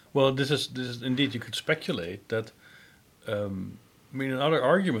 Well, this is indeed, you could speculate that. Another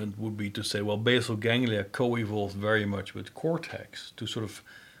argument would be to say, well, basal ganglia co-evolved very much with cortex to sort of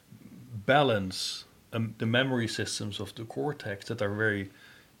balance the memory systems of the cortex that are very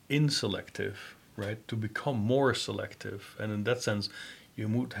inselective, right, to become more selective. And in that sense, you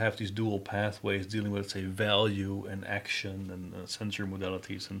would have these dual pathways dealing with, say, value and action and sensory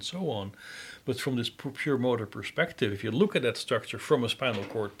modalities and so on. But from this pure motor perspective, if you look at that structure from a spinal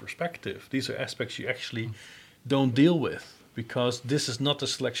cord perspective, these are aspects you actually don't deal with, because this is not a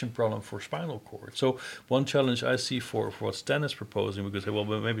selection problem for spinal cord. So one challenge I see for what Sten is proposing, we could say, well,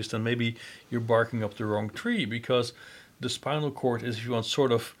 maybe Sten, maybe you're barking up the wrong tree, because the spinal cord is, if you want,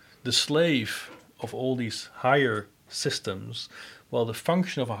 sort of the slave of all these higher systems, while the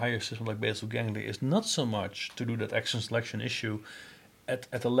function of a higher system like basal ganglia is not so much to do that action selection issue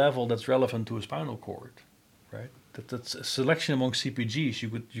at a level that's relevant to a spinal cord, right? That's a selection among CPGs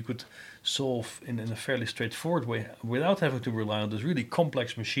you could solve in a fairly straightforward way without having to rely on this really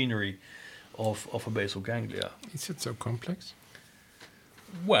complex machinery of a basal ganglia. Is it so complex?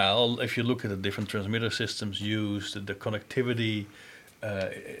 Well, if you look at the different transmitter systems used, the connectivity,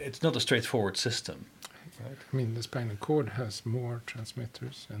 it's not a straightforward system. Right? I mean, the spinal cord has more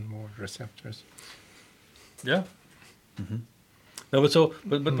transmitters and more receptors. Yeah. Mm-hmm. No,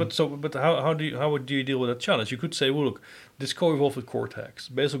 but how would you deal with that challenge? You could say, well, look, this co-evolved with cortex.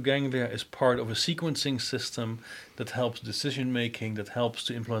 Basal ganglia is part of a sequencing system that helps decision making, that helps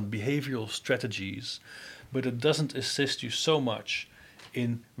to implement behavioral strategies, but it doesn't assist you so much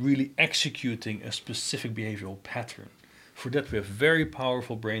in really executing a specific behavioral pattern. For that, we have very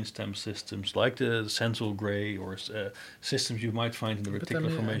powerful brainstem systems like the central gray or systems you might find in the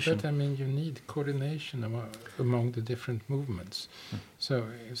reticular formation. But you need coordination among the different movements. So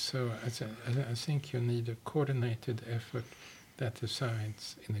I think you need a coordinated effort that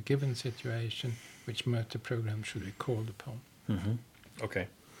decides in a given situation which motor program should be called upon. Okay.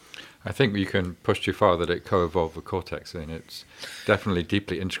 I think you can push too far that it co-evolved with cortex, and it's definitely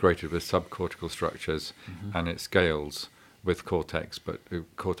deeply integrated with subcortical structures, and it scales with cortex, but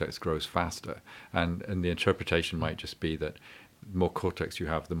cortex grows faster. And the interpretation might just be that the more cortex you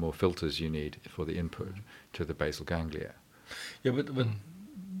have, the more filters you need for the input to the basal ganglia. Yeah, but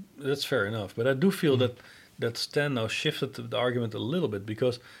that's fair enough. But I do feel that Sten now shifted the argument a little bit,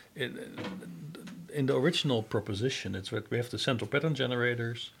 because in the original proposition, it's that we have the central pattern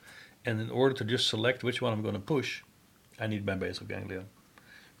generators, and in order to just select which one I'm going to push, I need my basal ganglia.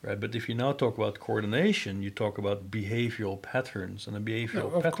 Right, but if you now talk about coordination, you talk about behavioral patterns and a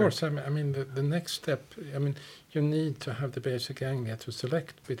behavioral pattern. Of course, the next step, you need to have the basal ganglia to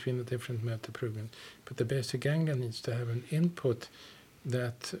select between the different motor programs, but the basal ganglia needs to have an input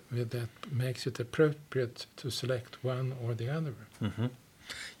that makes it appropriate to select one or the other.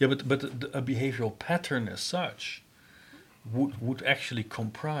 Yeah, but a behavioral pattern as such would actually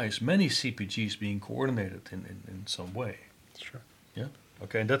comprise many CPGs being coordinated in some way. Sure. Yeah.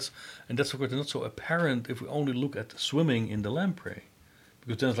 Okay, and that's of course not so apparent if we only look at swimming in the lamprey,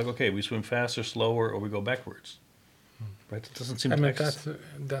 because then it's like, okay, we swim faster, slower, or we go backwards. Right? It doesn't seem. I mean,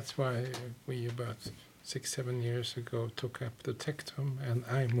 that's why we about 6-7 years ago took up the tectum and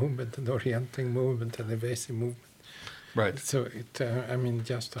eye movement and orienting movement and evasive movement. Right. So I mean,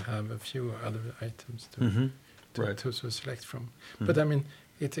 just to have a few other items to select from. But I mean,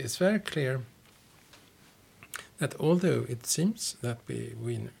 it is very clear that although it seems that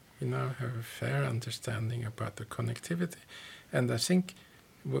we now have a fair understanding about the connectivity, and I think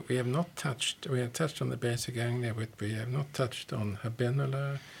we have touched on the basic ganglia, but we have not touched on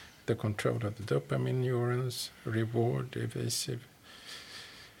habenula, the control of the dopamine neurons, reward, evasive.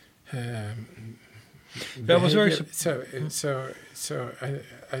 That was very so.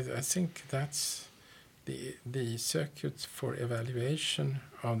 I think that's the circuit for evaluation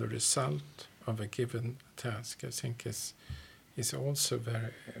of the result of a given task. I think is also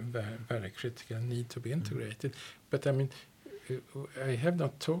very, very, very critical and need to be integrated. But I mean, I have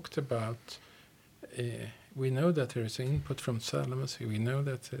not talked about. We know that there is input from thalamus. We know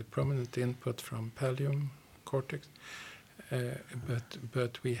that a prominent input from pallium cortex,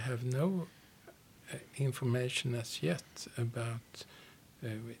 but we have no information as yet about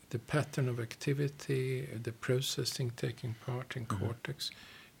the pattern of activity, the processing taking part in cortex.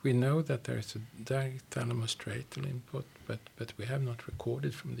 We know that there is a direct thalamostriatal input, but we have not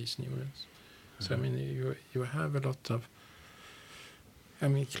recorded from these neurons. So I mean, you have a lot of. I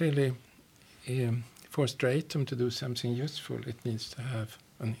mean, clearly, for striatum to do something useful, it needs to have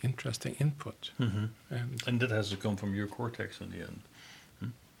an interesting input, and that has to come from your cortex in the end.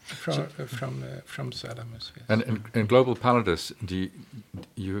 From thalamus. Yes. And in global pallidus,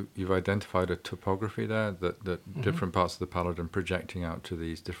 you've identified a topography there that different parts of the pallidum projecting out to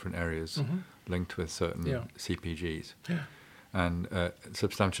these different areas linked with certain CPGs. Yeah. And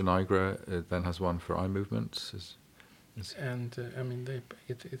substantia nigra then has one for eye movements. And I mean,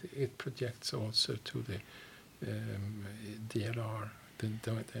 it projects also to the DLR, the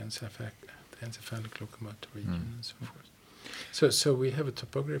encephalic locomotor region, and so forth. So we have a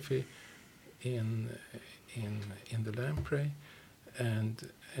topography in the lamprey,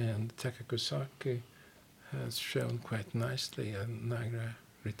 and Takakozaki has shown quite nicely a nigra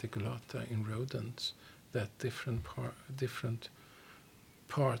reticulata in rodents that different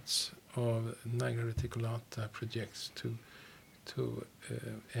parts of nigra reticulata projects to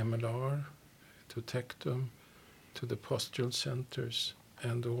MLR, to tectum, to the postural centers,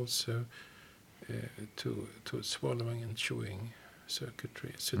 and also to swallowing and chewing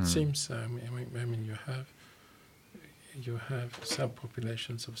circuitry. So it seems, I mean, you have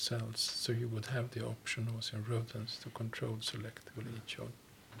subpopulations of cells, so you would have the option also in rodents to control selectively each other.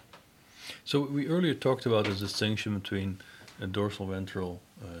 So we earlier talked about this distinction between a dorsal ventral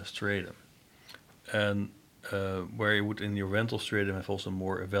striatum, and where you would in your ventral striatum have also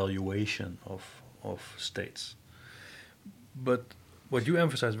more evaluation of states. But what you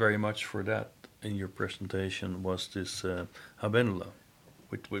emphasized very much for that in your presentation was this habenula,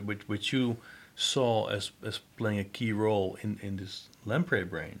 which you saw as playing a key role in this lamprey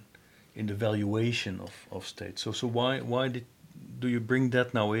brain, in the valuation of states. So why do you bring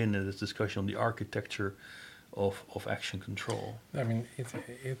that now in this discussion on the architecture of action control? I mean,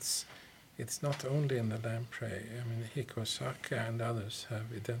 it's not only in the lamprey. I mean, Hikosaka and others have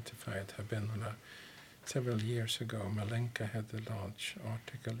identified habenula several years ago. Malenka had a large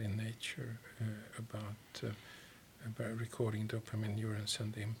article in Nature about recording dopamine neurons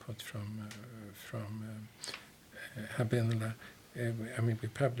and the input from habenula. I mean, we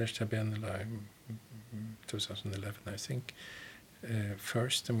published habenula in 2011, I think,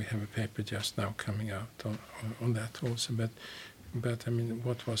 first, and we have a paper just now coming out on that also. But I mean,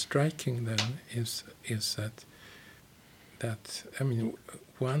 what was striking then is that I mean,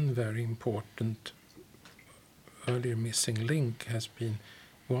 one very important earlier missing link has been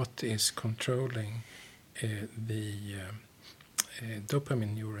what is controlling the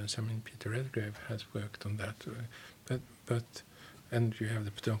dopamine neurons. I mean, Peter Redgrave has worked on that, but and you have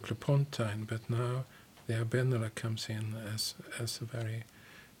the pedunculopontine, but now the habenula comes in as a very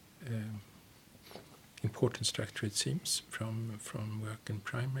important structure, it seems, from work in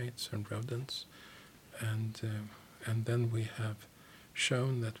primates and rodents, and then we have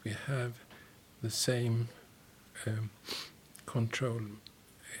shown that we have the same control,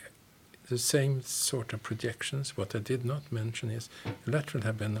 the same sort of projections. What I did not mention is the lateral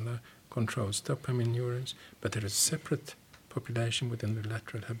habenula controls dopamine neurons, but there is a separate population within the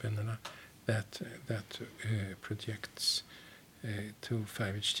lateral habenula that projects to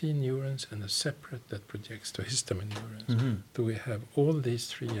 5-HT neurons, and a separate that projects to histamine neurons. Mm-hmm. So we have all these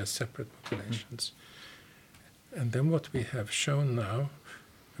three as separate populations. And then what we have shown now,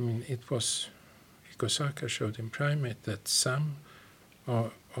 I mean, it was Hikosaka showed in primate that some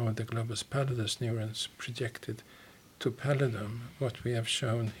of the globus pallidus neurons projected to pallidum. What we have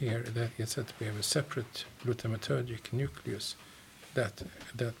shown here is that we have a separate glutamatergic nucleus that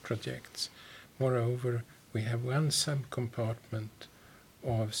projects. Moreover, we have one subcompartment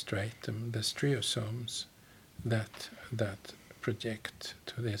of stratum, the striosomes, that project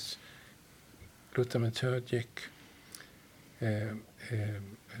to this glutamatergic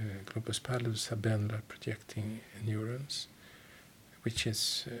globus pallidus habenula projecting neurons, which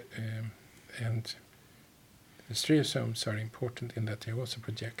is and the striosomes are important in that they also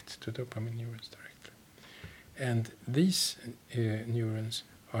project to dopamine neurons directly. And these neurons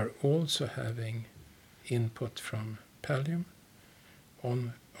are also having input from pallium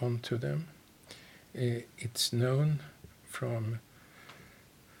onto them. It's known from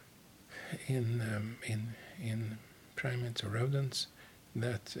in primates or rodents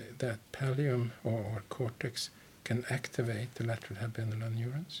that pallium or cortex can activate the lateral habenula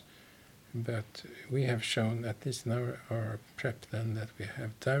neurons. But we have shown, at least in our prep then, that we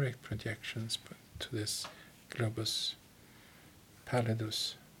have direct projections to this globus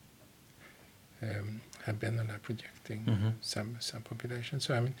pallidus habenula projecting some population.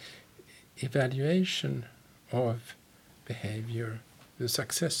 So I mean, evaluation of behavior, the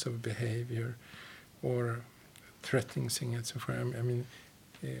success of behavior, or threatening thing and so forth. I mean,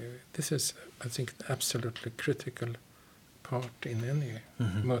 this is, I think, an absolutely critical part in any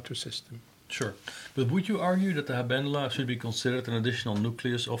motor system. Sure. But would you argue that the habenula should be considered an additional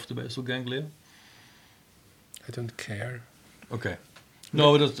nucleus of the basal ganglia? I don't care. Okay.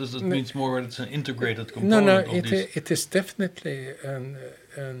 No, that means more that it's an integrated component of these. It is definitely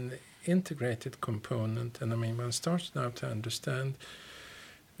an integrated component. And I mean, one starts now to understand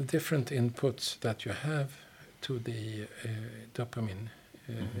the different inputs that you have to the dopamine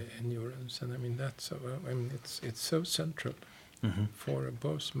neurons. And I mean, it's so central for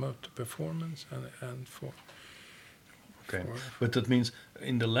both motor performance and for... Okay, but that means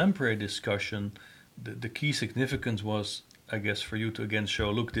in the lamprey discussion, the key significance was, I guess, for you to again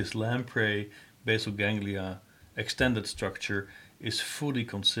show, look, this lamprey basal ganglia extended structure is fully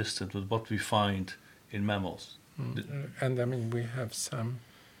consistent with what we find in mammals. And I mean, we have some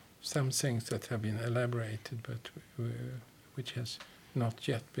things that have been elaborated, but which has not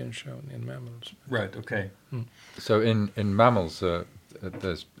yet been shown in mammals. Right, okay. So in mammals,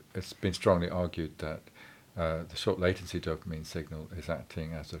 it's been strongly argued that the short latency dopamine signal is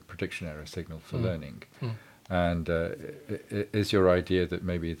acting as a prediction error signal for learning. And is your idea that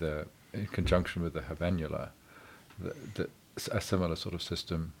maybe in conjunction with the habenula, that a similar sort of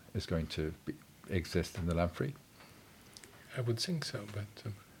system is going to exist in the lamprey? I would think so,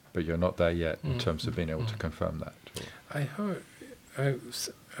 but you're not there yet in terms of being able to confirm that. Or?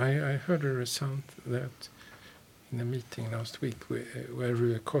 I heard a result that in a meeting last week where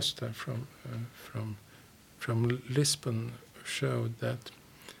Rui Costa from Lisbon showed that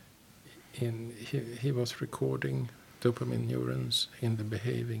he was recording dopamine neurons in the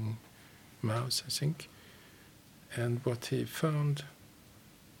behaving mouse, I think, and what he found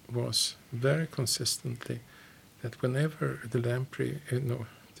was very consistently that whenever the lamprey,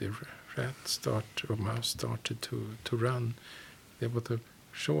 the mouse started to run, there was a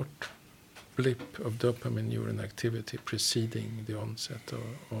short blip of dopamine neuron activity preceding the onset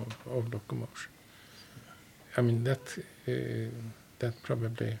of locomotion. I mean, that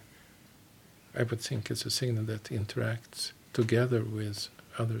probably, I would think, is a signal that interacts together with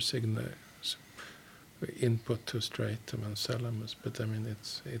other signals, input to stratum and thalamus. But I mean,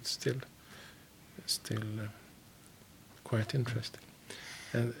 it's still quite interesting,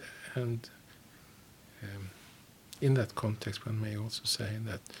 and in that context, one may also say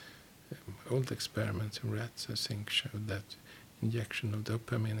that old experiments in rats, I think, showed that injection of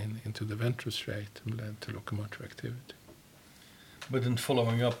dopamine into the ventral striatum led to locomotor activity. But in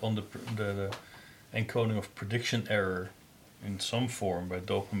following up on the encoding of prediction error in some form by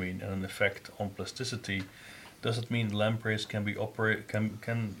dopamine and an effect on plasticity, does it mean lampreys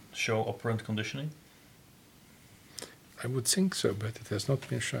can show operant conditioning? I would think so, but it has not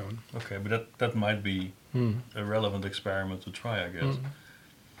been shown. Okay, but that might be a relevant experiment to try, I guess.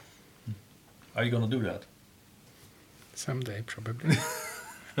 Are you going to do that? Someday, probably.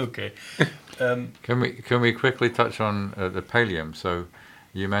 Okay. Can we quickly touch on the pallium? So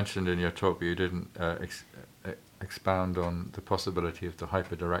you mentioned in your talk, but you didn't expound on the possibility of the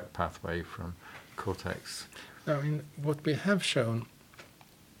hyperdirect pathway from cortex? I mean, what we have shown,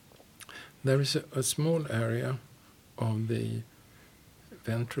 there is a small area of the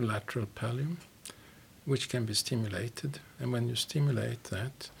ventrolateral pallium which can be stimulated, and when you stimulate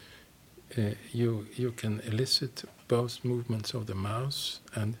that, you can elicit both movements of the mouse,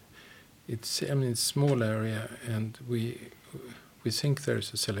 and it's a small area, and we think there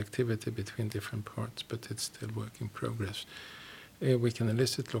is a selectivity between different parts, but it's still work in progress. We can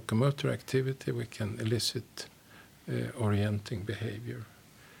elicit locomotor activity, we can elicit orienting behavior.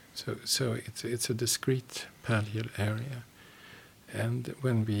 So it's a discrete pallial area. And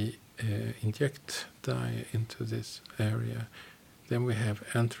when we inject dye into this area, then we have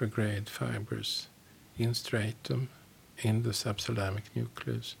anterograde fibers in stratum, in the subthalamic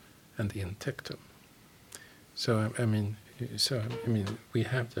nucleus, and in tectum. So I mean, we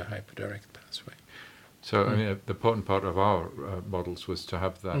have the hyperdirect pathway. So I mean, the important part of our models was to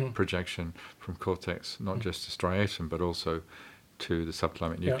have that projection from cortex, not just to striatum, but also to the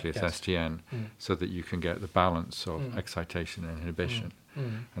subthalamic nucleus, STN, so that you can get the balance of excitation and inhibition.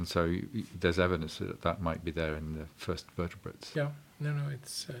 And so there's evidence that might be there in the first vertebrates. Yeah, no,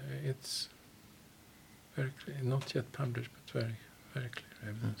 it's very clear, not yet published, but very, very clear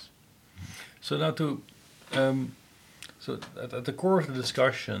evidence. So now so at the core of the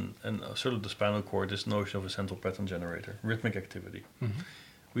discussion, and sort of the spinal cord, this notion of a central pattern generator, rhythmic activity.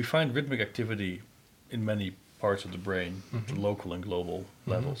 We find rhythmic activity in many parts of the brain, the local and global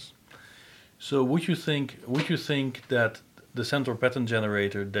levels. So would you think that the central pattern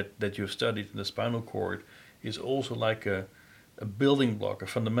generator that you've studied in the spinal cord is also like a building block, a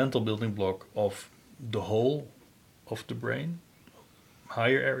fundamental building block of the whole of the brain,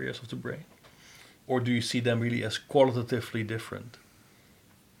 higher areas of the brain? Or do you see them really as qualitatively different?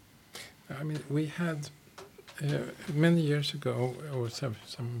 I mean, we had many years ago, or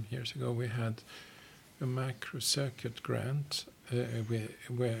some years ago, we had a microcircuit grant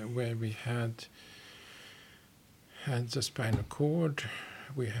where we had the spinal cord,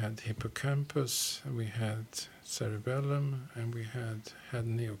 we had hippocampus, we had cerebellum, and we had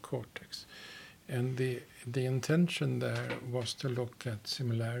neocortex. And the intention there was to look at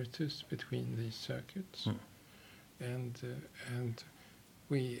similarities between these circuits. And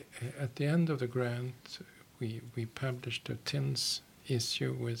we, at the end of the grant, we published a TINS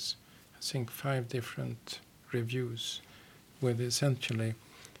issue with, I think, 5 different reviews, with essentially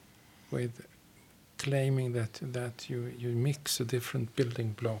with claiming that you mix the different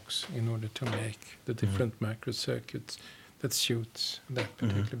building blocks in order to make the different microcircuits that suits that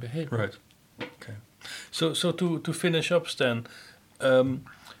particular behavior. Right. Okay. So to finish up, Stan,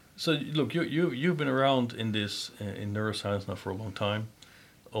 so look, you've been around in this in neuroscience now for a long time,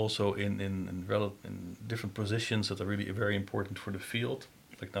 also in different positions that are really very important for the field.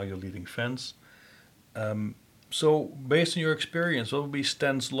 Like now you're leading FENS. So based on your experience, what would be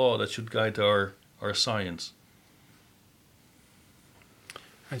Stan's law that should guide our science?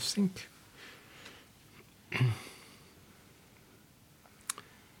 I think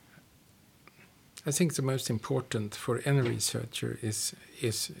the most important for any researcher is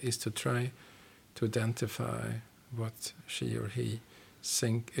to try to identify what she or he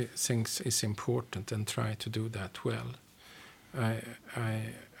thinks is important and try to do that well.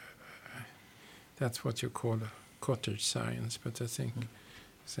 That's what you call a cottage science, but I think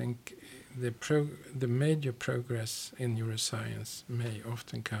the major progress in neuroscience may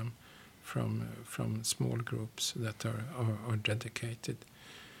often come from small groups that are dedicated.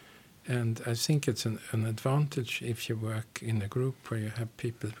 And I think it's an advantage if you work in a group where you have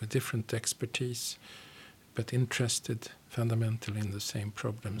people with different expertise, but interested fundamentally in the same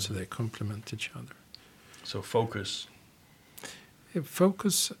problem, so they complement each other. So focus.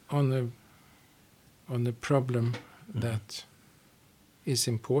 Focus on the problem that is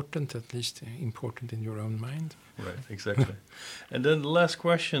important, at least important in your own mind. Right, exactly. And then the last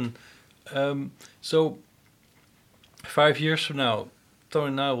question. So 5 years from now, Tony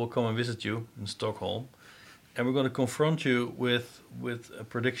and I will come and visit you in Stockholm, and we're going to confront you with a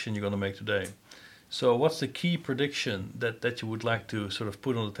prediction you're going to make today. So what's the key prediction that you would like to sort of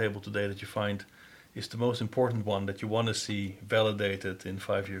put on the table today that you find is the most important one that you want to see validated in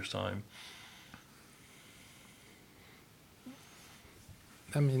 5 years' time?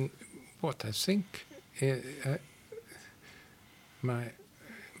 I mean, what I think, my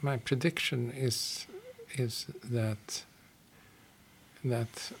prediction is that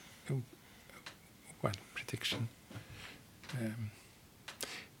prediction.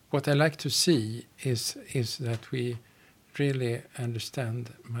 What I like to see is that we really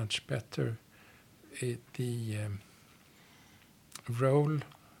understand much better the role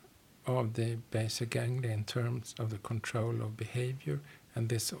of the basal ganglia in terms of the control of behavior, and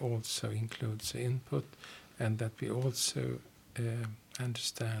this also includes input, and that we also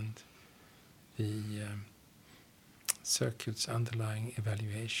understand the circuits underlying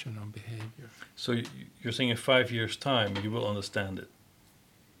evaluation of behavior. So you're saying in 5 years' time you will understand it?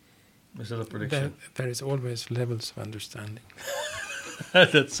 Is that a prediction? There is always levels of understanding.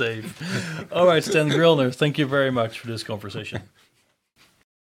 That's safe. All right, Sten Grillner, thank you very much for this conversation.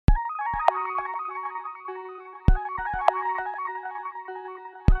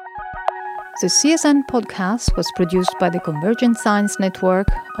 The CSN podcast was produced by the Convergent Science Network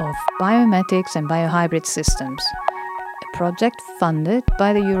of Biomimetics and Biohybrid Systems, a project funded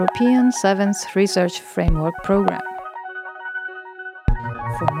by the European 7th Research Framework Programme.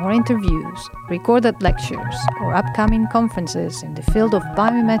 For more interviews, recorded lectures, or upcoming conferences in the field of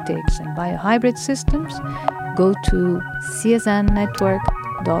biomimetics and biohybrid systems, go to csnnetwork.eu.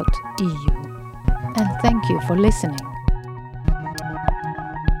 And thank you for listening.